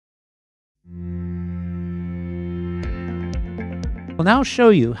We'll now show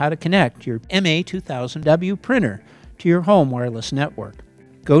you how to connect your MA2000w printer to your home wireless network.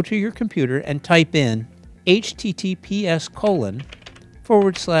 Go to your computer and type in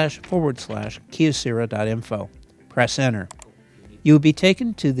https://Kyocera.info. Press enter. You will be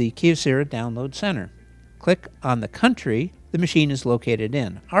taken to the Kyocera Download Center. Click on the country the machine is located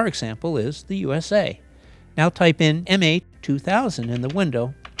in. Our example is the USA. Now type in MA2000 in the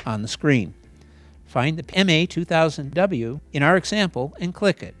window on the screen. Find the MA2000w in our example and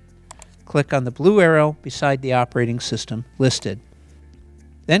click it. Click on the blue arrow beside the operating system listed.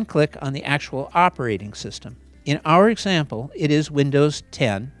 Then click on the actual operating system. In our example, it is Windows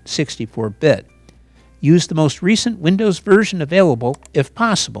 10 64-bit. Use the most recent Windows version available if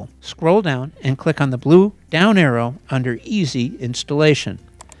possible. Scroll down and click on the blue down arrow under Easy Installation.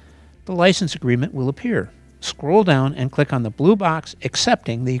 The license agreement will appear. Scroll down and click on the blue box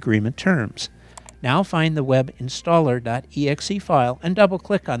accepting the agreement terms. Now find the web installer.exe file and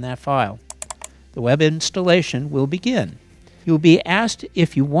double-click on that file. The web installation will begin. You will be asked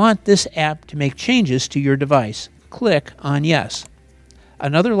if you want this app to make changes to your device. Click on Yes.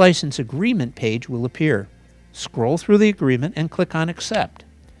 Another license agreement page will appear. Scroll through the agreement and click on Accept.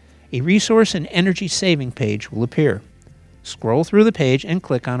 A resource and energy saving page will appear. Scroll through the page and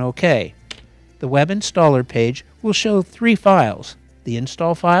click on OK. The web installer page will show 3 files: the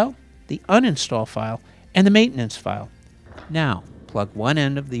install file, the uninstall file, and the maintenance file. Now, plug one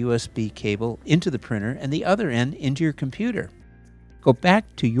end of the USB cable into the printer and the other end into your computer. Go back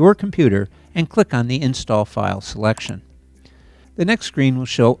to your computer and click on the install file selection. The next screen will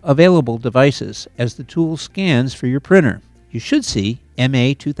show available devices as the tool scans for your printer. You should see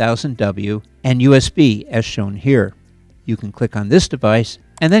MA2000w and USB as shown here. You can click on this device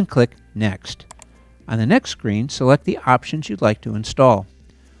and then click Next. On the next screen, select the options you'd like to install.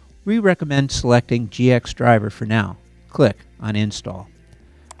 We recommend selecting GX Driver for now. Click on Install.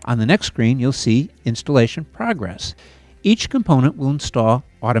 On the next screen, you'll see Installation Progress. Each component will install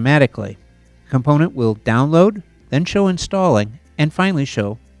automatically. The component will download, then show installing, and finally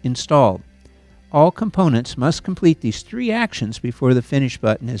show installed. All components must complete these 3 actions before the Finish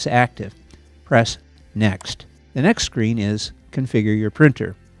button is active. Press Next. The next screen is Configure your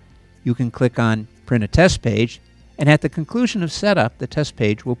printer. You can click on Print a Test Page, and at the conclusion of setup, the test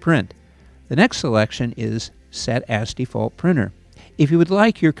page will print. The next selection is Set as Default Printer. If you would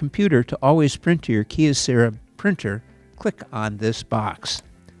like your computer to always print to your Kyocera printer, click on this box.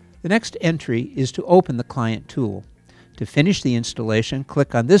 The next entry is to open the client tool. To finish the installation,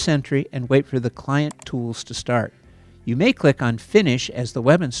 click on this entry and wait for the client tools to start. You may click on Finish as the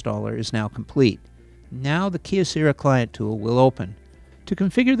web installer is now complete. Now the Kyocera client tool will open. To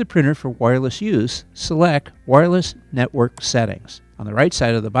configure the printer for wireless use, select Wireless Network Settings. On the right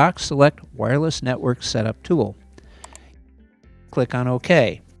side of the box, select Wireless Network Setup tool. Click on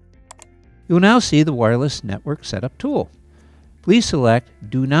OK. You will now see the Wireless Network Setup tool. Please select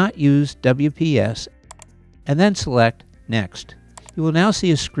Do Not Use WPS and then select Next. You will now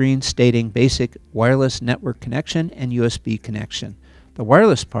see a screen stating Basic Wireless Network Connection and USB Connection. The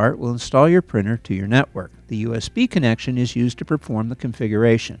wireless part will install your printer to your network. The USB connection is used to perform the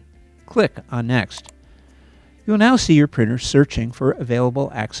configuration. Click on Next. You will now see your printer searching for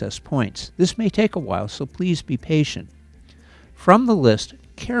available access points. This may take a while, so please be patient. From the list,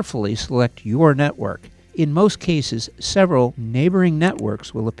 carefully select your network. In most cases, several neighboring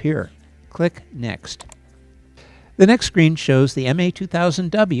networks will appear. Click Next. The next screen shows the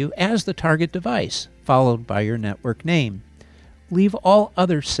MA2000w as the target device, followed by your network name. Leave all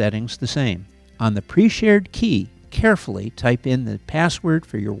other settings the same. On the pre-shared key, carefully type in the password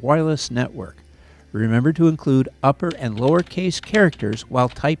for your wireless network. Remember to include upper and lowercase characters while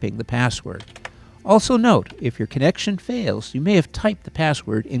typing the password. Also note, if your connection fails, you may have typed the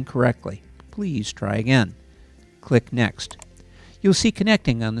password incorrectly. Please try again. Click Next. You'll see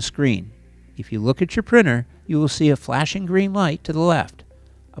Connecting on the screen. If you look at your printer, you will see a flashing green light to the left.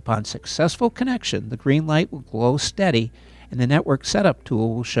 Upon successful connection, the green light will glow steady and the Network Setup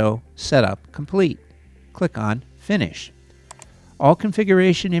tool will show Setup Complete. Click on Finish. All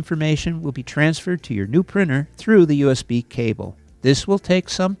configuration information will be transferred to your new printer through the USB cable. This will take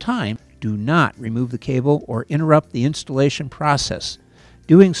some time. Do not remove the cable or interrupt the installation process.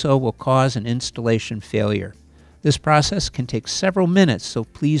 Doing so will cause an installation failure. This process can take several minutes, so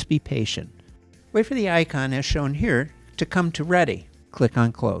please be patient. Wait for the icon as shown here to come to ready. Click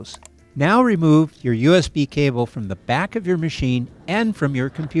on Close. Now remove your USB cable from the back of your machine and from your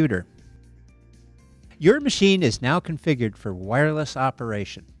computer. Your machine is now configured for wireless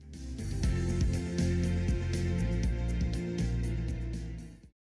operation.